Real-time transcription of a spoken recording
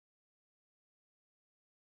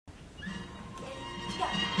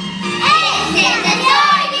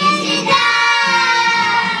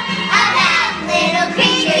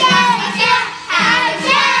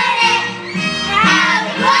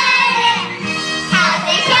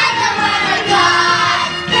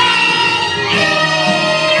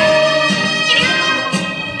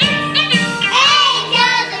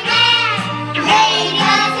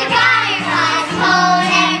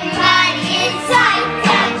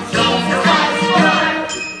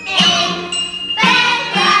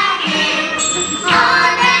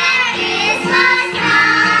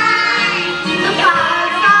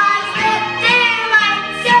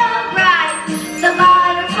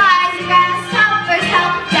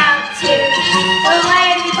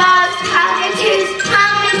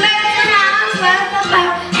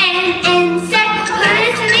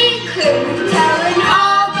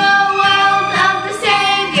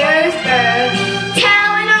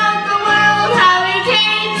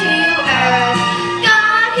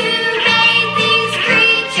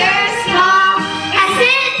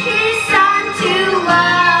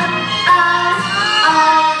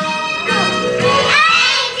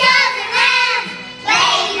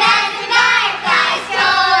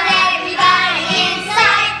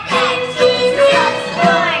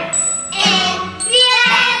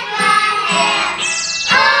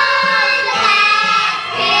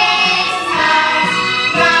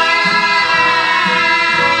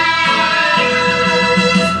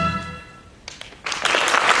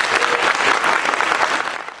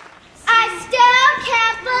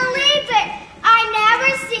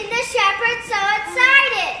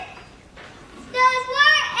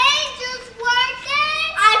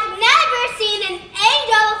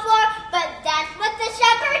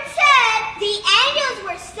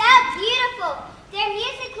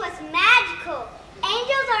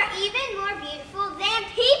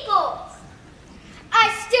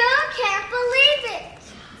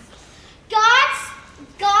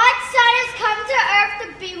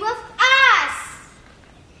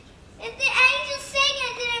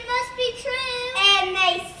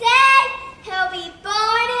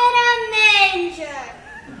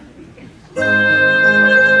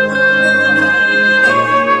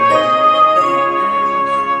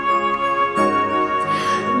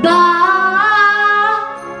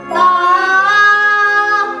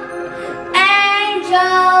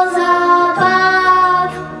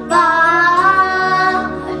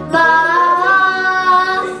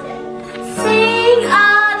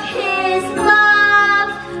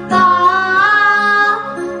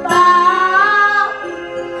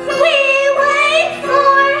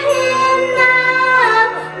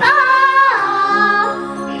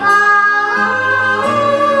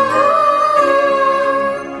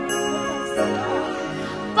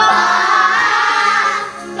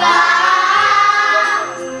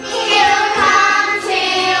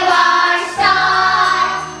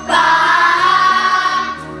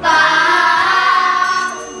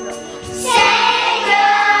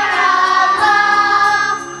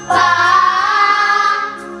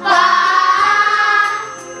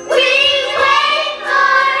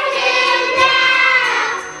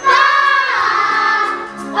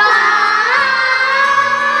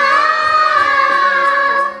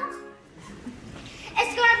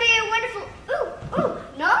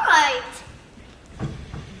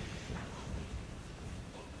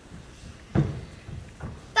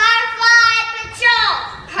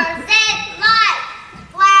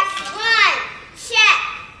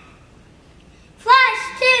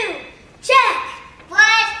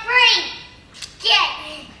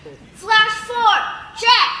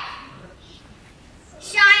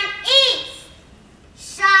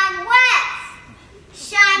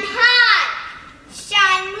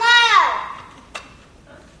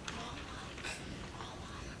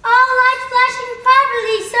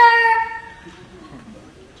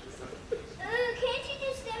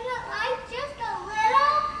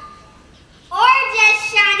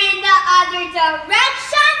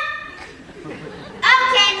direction?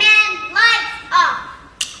 Okay, man, lights off.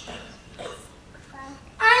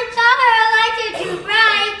 I'm sorry I like you too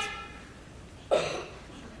bright.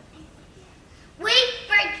 We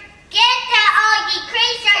forget that all the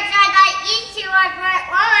creatures are not used to our bright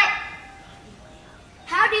light.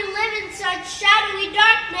 How do you live in such shadowy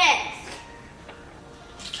darkness?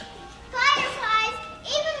 Fireflies,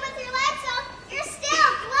 even with your lights off, you're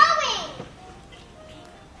still glowing.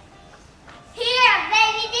 Here,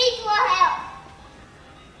 maybe these will help.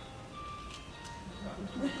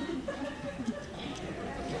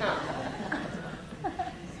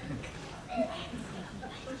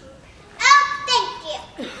 Oh, thank you.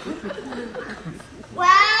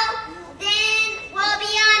 Well, then we'll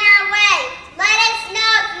be on our way. Let us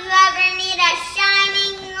know if you ever need a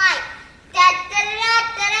shining light. Da da da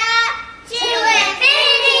da da. To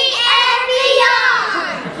infinity and beyond.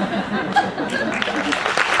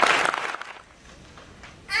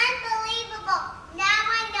 Unbelievable. Now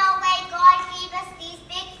I know why God gave us these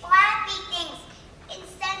big flappy things and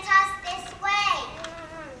sent us this way.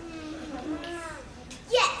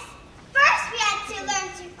 Yes. First we had to learn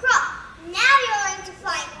to crawl. Now you'll learn to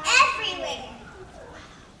fly everywhere.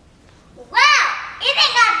 Wow!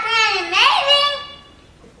 Isn't that brand amazing?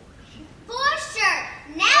 For sure.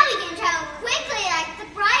 Now we can travel quickly like the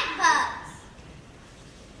bright bugs.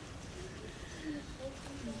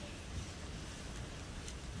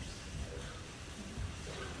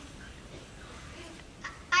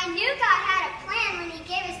 I knew God had a plan when He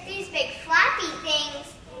gave us these big flappy things.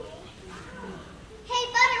 Hey,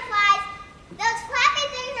 butterflies, those flappy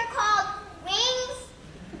things are called wings.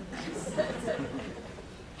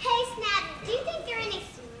 Hey, Snap, do you think there are any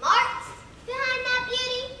smarts behind that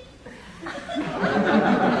beauty?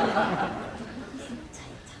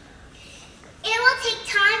 It will take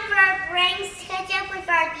time for our brains to catch up with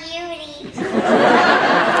our beauty.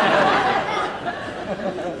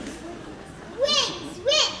 Wings,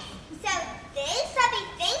 wings. So these fluffy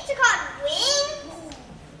things are called wings?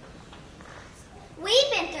 We've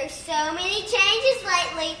been through so many changes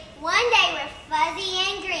lately. One day we're fuzzy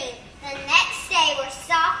and green. The next day we're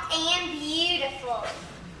soft and beautiful.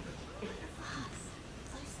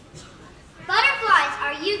 Butterflies,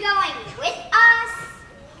 are you going with us?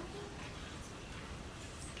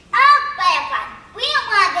 Oh, butterflies, we don't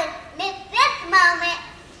want to miss this moment.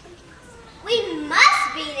 We must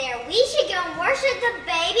be there. We should go worship the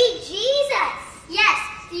baby Jesus. Yes,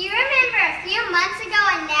 do you remember a few months ago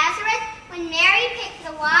in Nazareth when Mary picked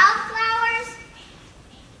the wildflowers?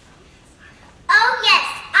 Oh yes,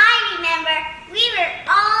 I remember. We were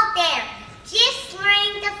all there, just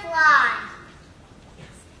learning to fly.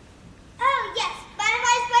 Oh yes,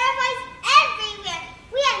 butterflies, butterflies everywhere.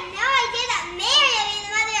 We had no idea that Mary would be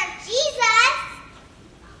the mother of Jesus.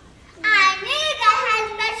 I knew God had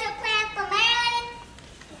a special plan for Mary.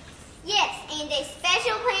 Yes, and a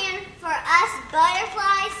special plan for us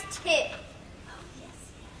butterflies too.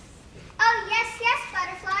 Oh yes, yes,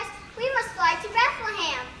 butterflies. We must fly to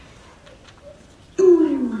Bethlehem.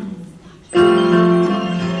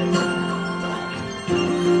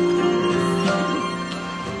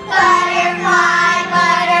 Butterfly,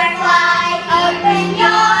 butterfly, open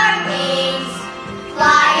your wings.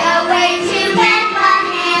 Fly away to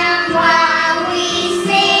Bethlehem while we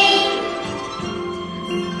sing.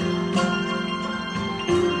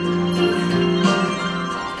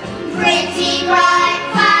 Pretty bright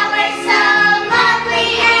flowers, so lovely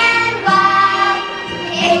and white.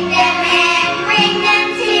 Pick them and bring them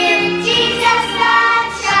to Jesus the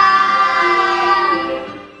child.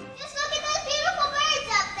 Just look at those beautiful birds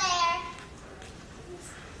up there.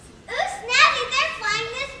 Ooh, Snappy, they're flying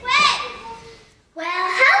this way. Well,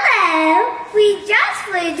 hello. We just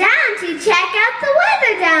flew down to check out the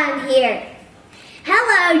weather down here.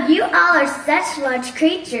 Hello, you all are such large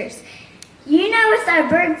creatures. You know it's our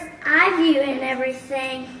bird's eye view and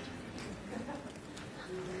everything.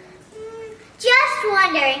 Just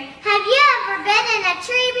wondering, have you ever been in a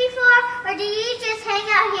tree before, or do you just hang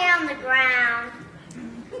out here on the ground?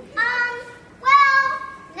 Well,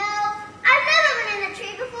 no, I've never been in a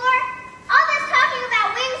tree before. All this talking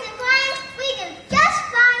about wings and flying, we do just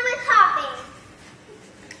fine with hopping.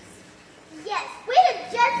 Yes, we do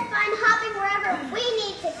just fine hopping wherever we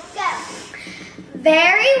need to go.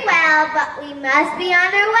 Very well, but we must be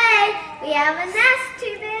on our way. We have a nest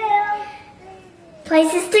to build.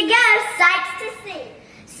 Places to go, sights to see.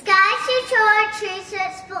 Skies to tour, trees to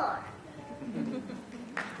explore.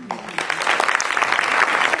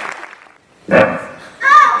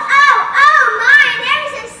 Oh, Mari, I'm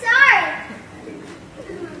so sorry.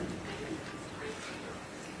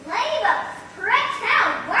 Ladybugs, correct now,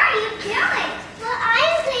 what are you doing?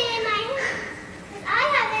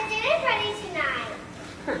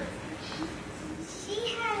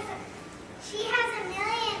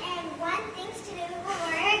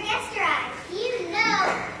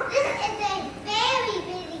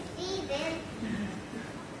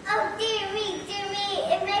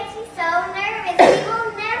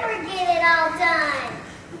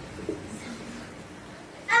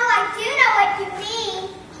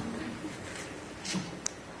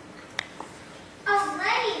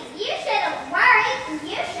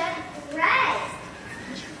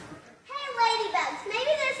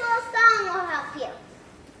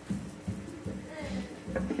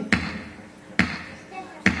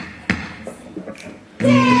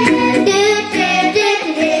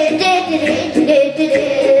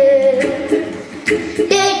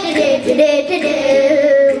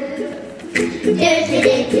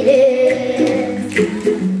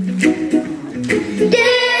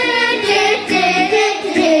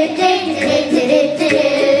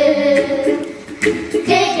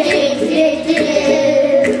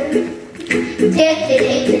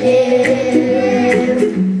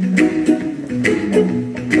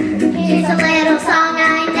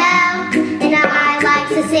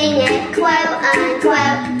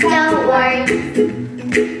 unquote. Don't worry.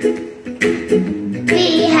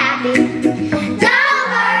 Be happy. Don't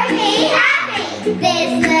worry, be happy.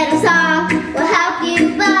 This little song will help you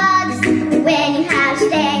bugs when you have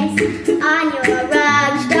stains on your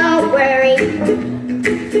rugs. Don't worry.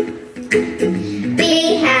 Be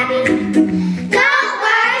happy. Don't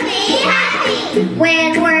worry, be happy.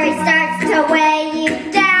 When worry starts to weigh you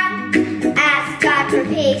down, ask God for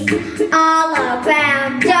peace all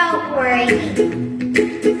around. Don't worry.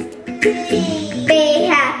 Be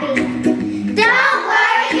happy. Don't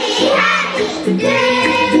worry, be happy.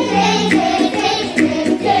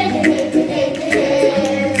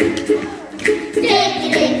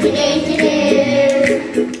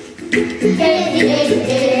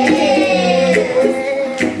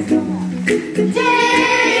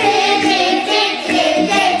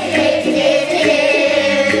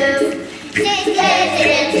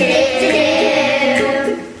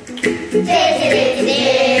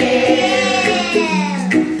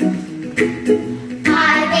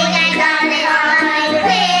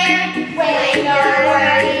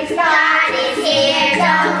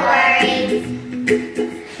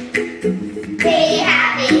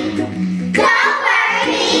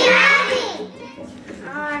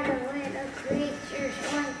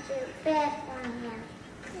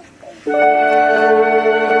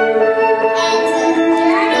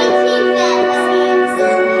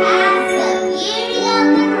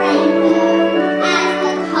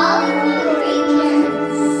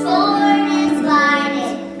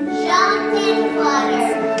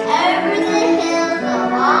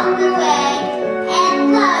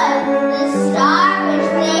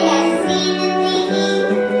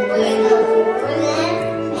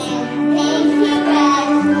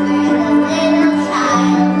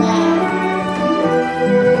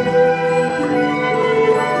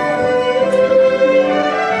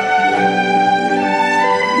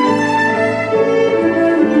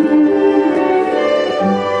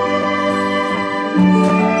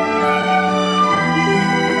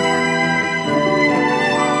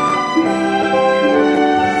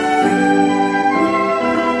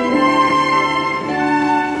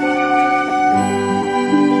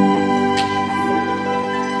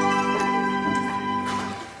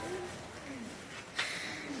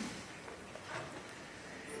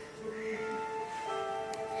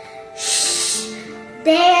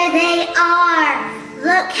 There they are.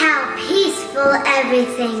 Look how peaceful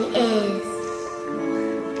everything is.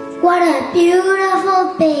 What a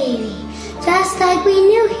beautiful baby, just like we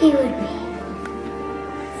knew he would be.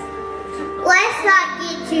 Let's not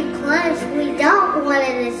get too close. We don't want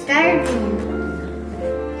to disturb him.